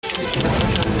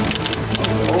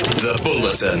The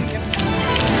Bulletin.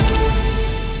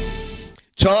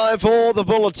 Time for the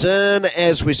Bulletin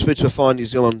as we switch to find New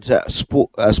Zealand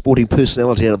sporting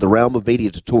personality out of the realm of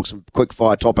media to talk some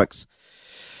quick-fire topics.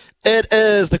 It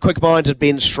is the quick-minded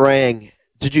Ben Strang.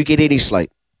 Did you get any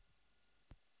sleep?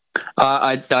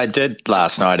 I did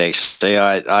last night, actually.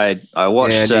 I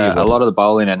watched a lot of the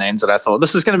bowling and ends, and I thought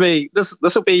this will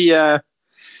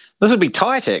be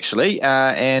tight, actually.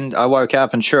 And I woke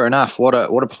up, and sure enough, what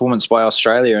a performance by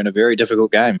Australia in a very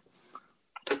difficult game.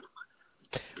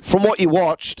 From what you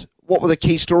watched, what were the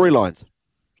key storylines?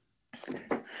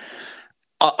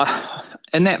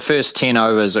 In that first 10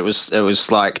 overs, it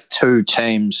was like two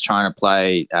teams trying to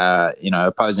play,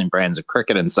 opposing brands of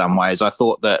cricket in some ways. I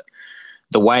thought that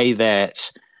the way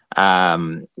that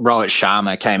Rohit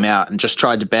Sharma came out and just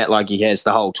tried to bat like he has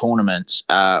the whole tournament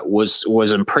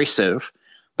was impressive.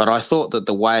 But I thought that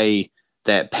the way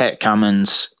that Pat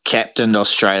Cummins captained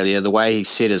Australia, the way he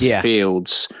set his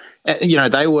fields,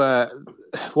 they were...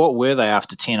 What were they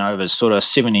after 10 overs? Sort of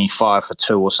 75 for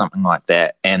 2 or something like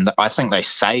that. And I think they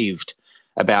saved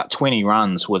about 20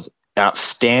 runs with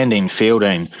outstanding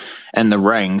fielding in the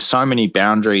ring. So many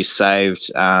boundaries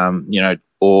saved, or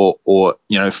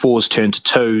fours turned to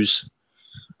twos.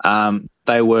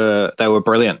 They were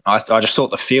brilliant. I just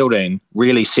thought the fielding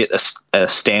really set a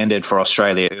standard for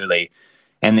Australia early.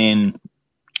 And then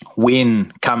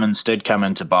when Cummins did come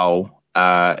into bowl,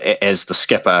 as the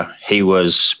skipper, he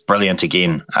was brilliant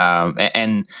again.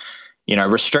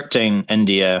 Restricting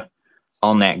India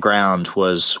on that ground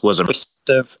was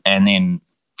impressive. And then,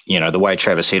 the way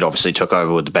Travis Head obviously took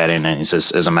over with the batting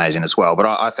is amazing as well. But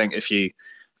I think if you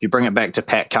bring it back to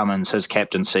Pat Cummins, his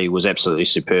captaincy was absolutely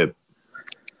superb.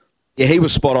 Yeah, he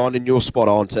was spot on, and you're spot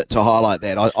on to highlight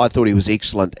that. I thought he was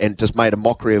excellent and just made a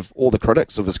mockery of all the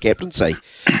critics of his captaincy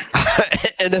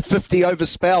in a 50-over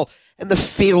spell. And the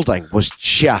fielding was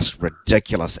just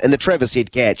ridiculous. And the Travis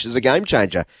Head catch is a game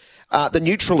changer. The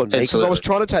neutral in me, because I was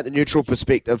trying to take the neutral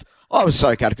perspective, I was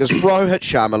so cut because Rohit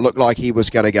Sharma looked like he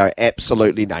was going to go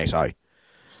absolutely NATO.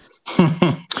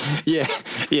 I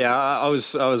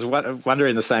was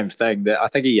wondering the same thing. That I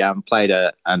think he played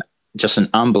just an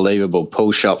unbelievable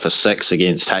pull shot for 6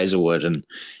 against Hazelwood, and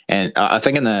I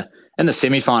think in the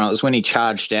semi-final it was when he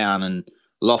charged down and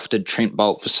lofted Trent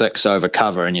Bolt for 6 over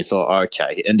cover, and you thought,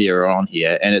 okay, India are on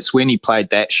here. And it's when he played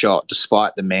that shot,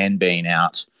 despite the man being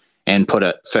out, and put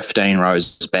it 15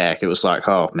 rows back. It was like,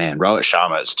 oh man, Rohit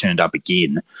Sharma has turned up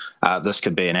again. This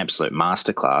could be an absolute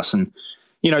masterclass. And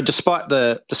despite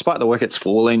the wickets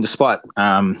falling, despite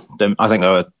I think they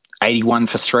were 81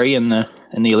 for 3 in the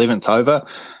 11th over.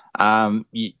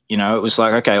 It was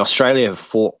like, okay, Australia have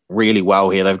fought really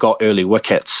well here. They've got early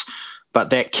wickets,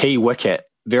 but that key wicket,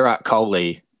 Virat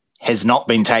Kohli, has not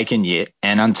been taken yet,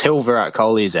 and until Virat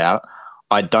Kohli is out,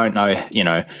 I don't know,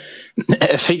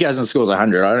 if he goes and scores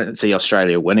 100, I don't see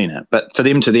Australia winning it. But for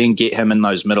them to then get him in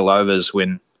those middle overs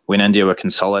when India were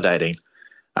consolidating,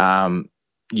 there's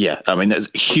a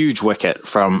huge wicket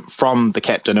from the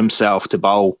captain himself to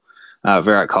bowl.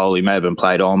 Virat Kohli may have been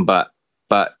played on, but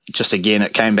just again,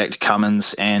 it came back to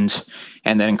Cummins and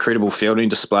that incredible fielding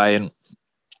display. And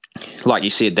like you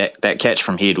said, that catch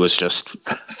from Head was just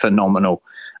phenomenal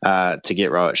to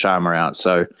get Rohit Sharma out.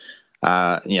 So,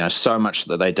 so much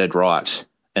that they did right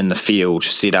in the field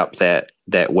set up that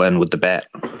win with the bat.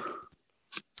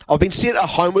 I've been sent a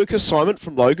homework assignment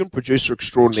from Logan, producer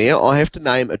extraordinaire. I have to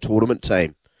name a tournament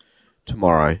team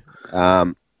tomorrow.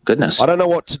 Goodness. I don't know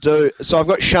what to do. So I've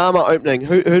got Sharma opening.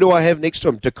 Who do I have next to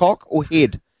him? De Kock or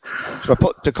Head? Should I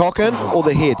put De Kock in or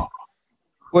the Head?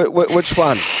 Which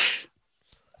one?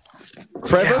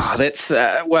 Travis? Yeah, that's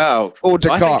or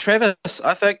De Kock.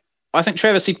 I think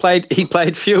Travis. He played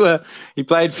fewer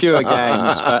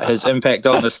games, but his impact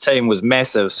on this team was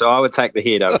massive. So I would take the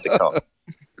Head over De Kock.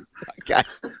 Okay,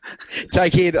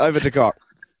 take Head over De Kock.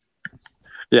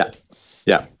 Yeah.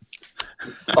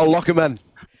 I'll lock him in.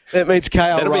 That means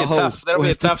KL Rahul. That'll be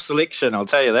a tough selection, I'll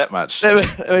tell you that much. That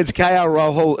means KL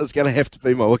Rahul is going to have to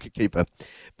be my wicketkeeper,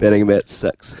 batting him at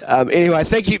 6. Anyway,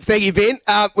 thank you, Ben.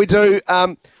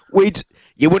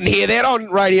 You wouldn't hear that on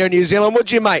Radio New Zealand,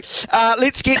 would you, mate?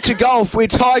 Let's get to golf, where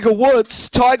Tiger Woods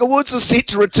is set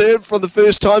to return for the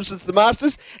first time since the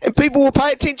Masters, and people will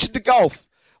pay attention to golf.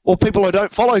 Well, people who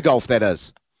don't follow golf, that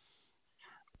is.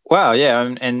 Well,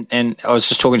 yeah, and I was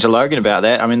just talking to Logan about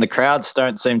that. I mean, the crowds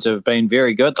don't seem to have been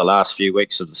very good the last few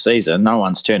weeks of the season. No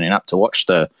one's turning up to watch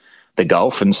the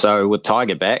golf, and so with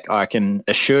Tiger back, I can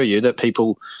assure you that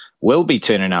people will be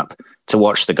turning up to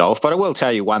watch the golf. But I will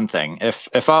tell you one thing.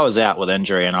 If I was out with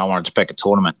injury and I wanted to pick a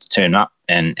tournament to turn up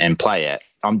and play at,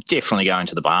 I'm definitely going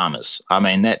to the Bahamas. I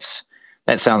mean, that's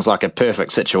that sounds like a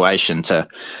perfect situation to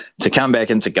come back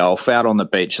into golf out on the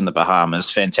beach in the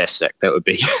Bahamas. Fantastic. That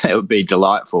would be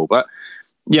delightful. But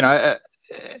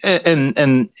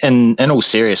in all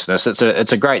seriousness, it's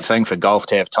a great thing for golf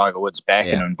to have Tiger Woods back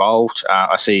and involved.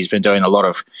 I see he's been doing a lot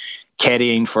of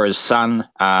caddying for his son.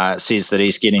 Says that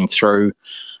he's getting through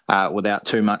without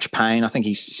too much pain. I think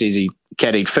he says he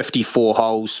caddied 54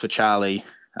 holes for Charlie,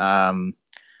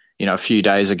 a few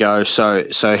days ago.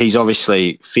 So he's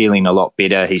obviously feeling a lot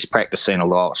better. He's practicing a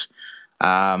lot.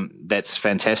 That's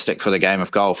fantastic for the game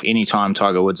of golf. Anytime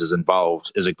Tiger Woods is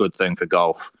involved is a good thing for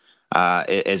golf.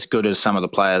 As good as some of the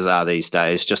players are these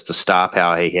days, just the star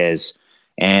power he has,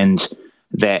 and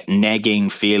that nagging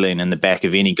feeling in the back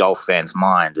of any golf fan's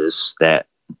mind is that,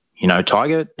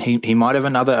 Tiger, he might have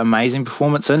another amazing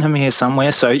performance in him here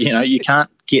somewhere. So, you can't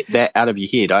get that out of your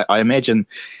head. I imagine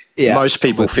most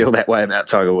people feel that way about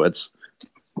Tiger Woods.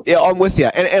 Yeah, I'm with you.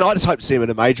 And I just hope to see him in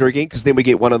a major again, because then we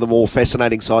get one of the more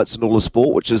fascinating sights in all of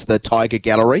sport, which is the Tiger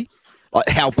Gallery. Like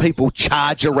how people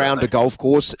charge around a golf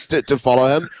course to follow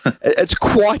him. It's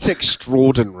quite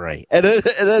extraordinary. It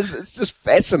is. It's just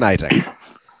fascinating.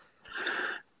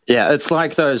 Yeah, it's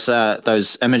like those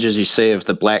images you see of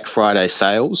the Black Friday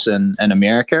sales in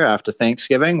America after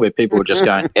Thanksgiving, where people are just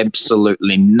going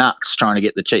absolutely nuts trying to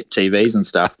get the cheap TVs and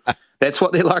stuff. That's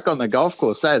what they're like on the golf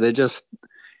course. They're just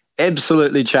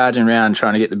absolutely charging around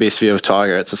trying to get the best view of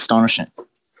Tiger. It's astonishing.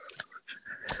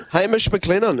 Hamish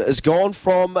McLennan has gone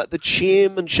from the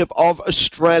chairmanship of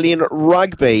Australian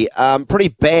Rugby. Pretty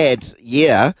bad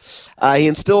year. He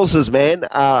instills his man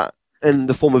in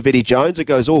the form of Eddie Jones. It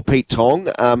goes all Pete Tong,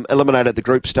 eliminated at the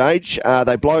group stage.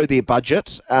 They blow their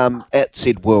budget at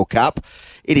said World Cup.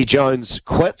 Eddie Jones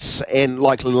quits and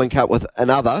likely link up with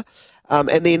another. And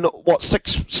then,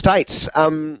 6 states,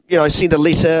 send a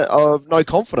letter of no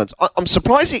confidence. I'm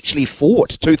surprised he actually fought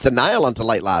tooth and nail until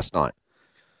late last night.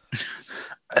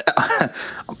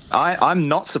 I'm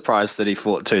not surprised that he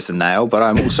fought tooth and nail, but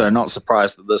I'm also not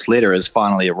surprised that this letter has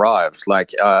finally arrived.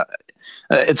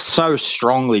 It's so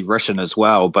strongly written as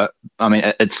well, but I mean,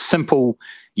 it's simple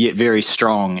yet very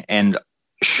strong, and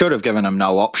should have given him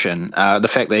no option. The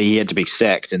fact that he had to be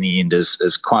sacked in the end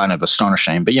is kind of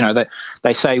astonishing. But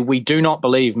they say, we do not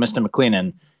believe Mr.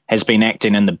 McLennan has been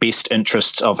acting in the best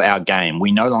interests of our game.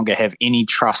 We no longer have any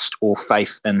trust or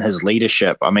faith in his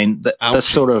leadership. I mean, this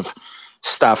sort of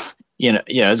stuff,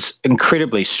 it's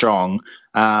incredibly strong.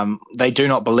 They do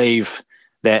not believe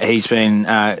that he's been,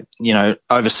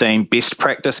 overseeing best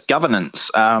practice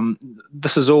governance.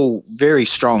 This is all very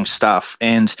strong stuff,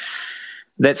 and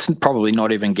that's probably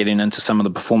not even getting into some of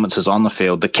the performances on the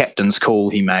field. The captain's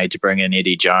call he made to bring in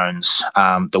Eddie Jones,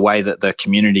 the way that the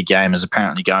community game is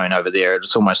apparently going over there,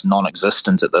 it's almost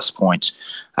non-existent at this point.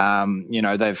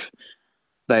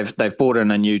 They've brought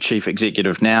in a new chief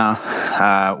executive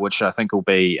now, which I think will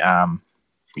be,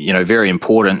 very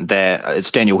important. There,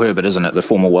 it's Daniel Herbert, isn't it? The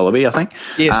former Wallaby, I think.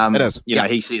 Yes, it is.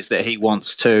 He says that he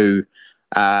wants to.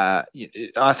 I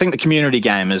think the community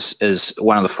game is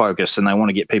one of the focus, and they want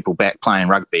to get people back playing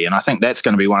rugby. And I think that's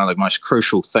going to be one of the most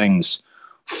crucial things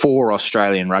for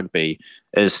Australian rugby,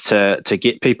 is to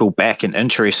get people back and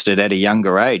interested at a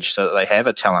younger age, so that they have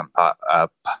a talent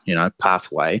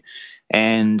pathway.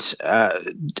 And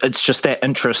it's just that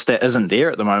interest that isn't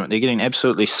there at the moment. They're getting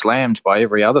absolutely slammed by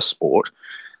every other sport.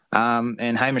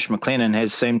 And Hamish McLennan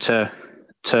has seemed to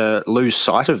lose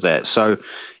sight of that. So,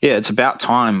 yeah, it's about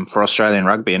time for Australian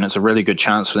rugby, and it's a really good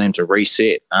chance for them to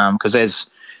reset. Because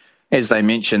as they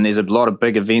mentioned, there's a lot of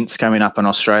big events coming up in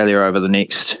Australia over the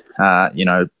next,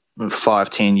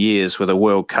 5-10 years, with a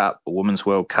World Cup, a Women's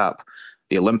World Cup,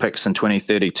 the Olympics in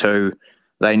 2032.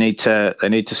 They need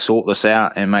to sort this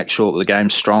out and make sure that the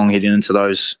game's strong heading into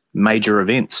those major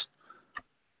events.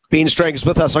 Ben Strang is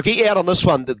with us. I'll get you out on this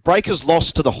one. The Breakers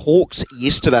lost to the Hawks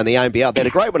yesterday in the ANBL. They had a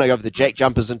great win over the Jack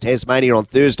Jumpers in Tasmania on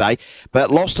Thursday,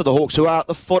 but lost to the Hawks, who are at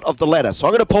the foot of the ladder. So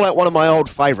I'm going to pull out one of my old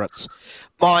favourites,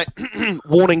 my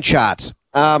warning chart.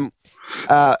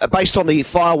 Based on the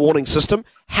fire warning system,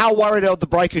 how worried of the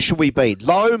Breakers should we be?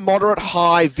 Low, moderate,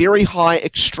 high, very high,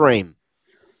 extreme?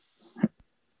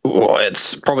 Well,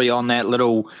 it's probably on that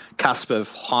little cusp of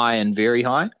high and very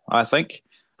high, I think.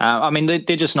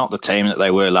 They're just not the team that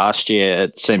they were last year.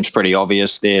 It seems pretty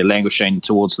obvious. They're languishing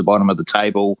towards the bottom of the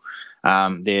table.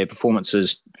 Their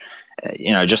performances,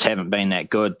 just haven't been that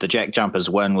good. The Jack Jumpers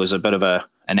win was a bit of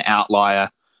an outlier.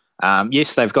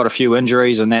 Yes, they've got a few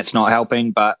injuries, and that's not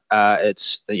helping, but I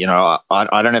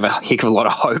don't have a heck of a lot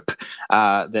of hope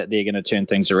that they're going to turn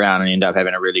things around and end up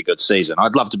having a really good season.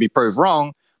 I'd love to be proved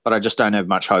wrong, but I just don't have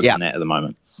much hope in that at the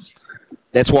moment.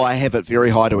 That's why I have it very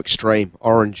high to extreme,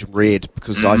 orange and red,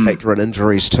 because I factor in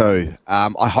injuries too.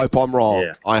 I hope I'm wrong.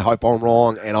 Yeah. I hope I'm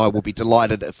wrong, and I will be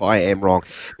delighted if I am wrong.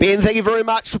 Ben, thank you very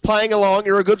much for playing along.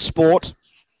 You're a good sport.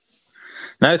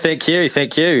 No, thank you.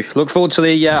 Thank you. Look forward to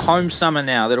the home summer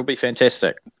now. That'll be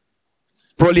fantastic.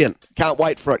 Brilliant. Can't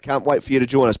wait for it. Can't wait for you to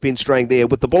join us. Ben Strang there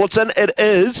with the Bulletin. It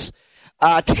is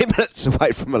 10 minutes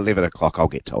away from 11 o'clock. I'll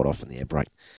get told off in the air break.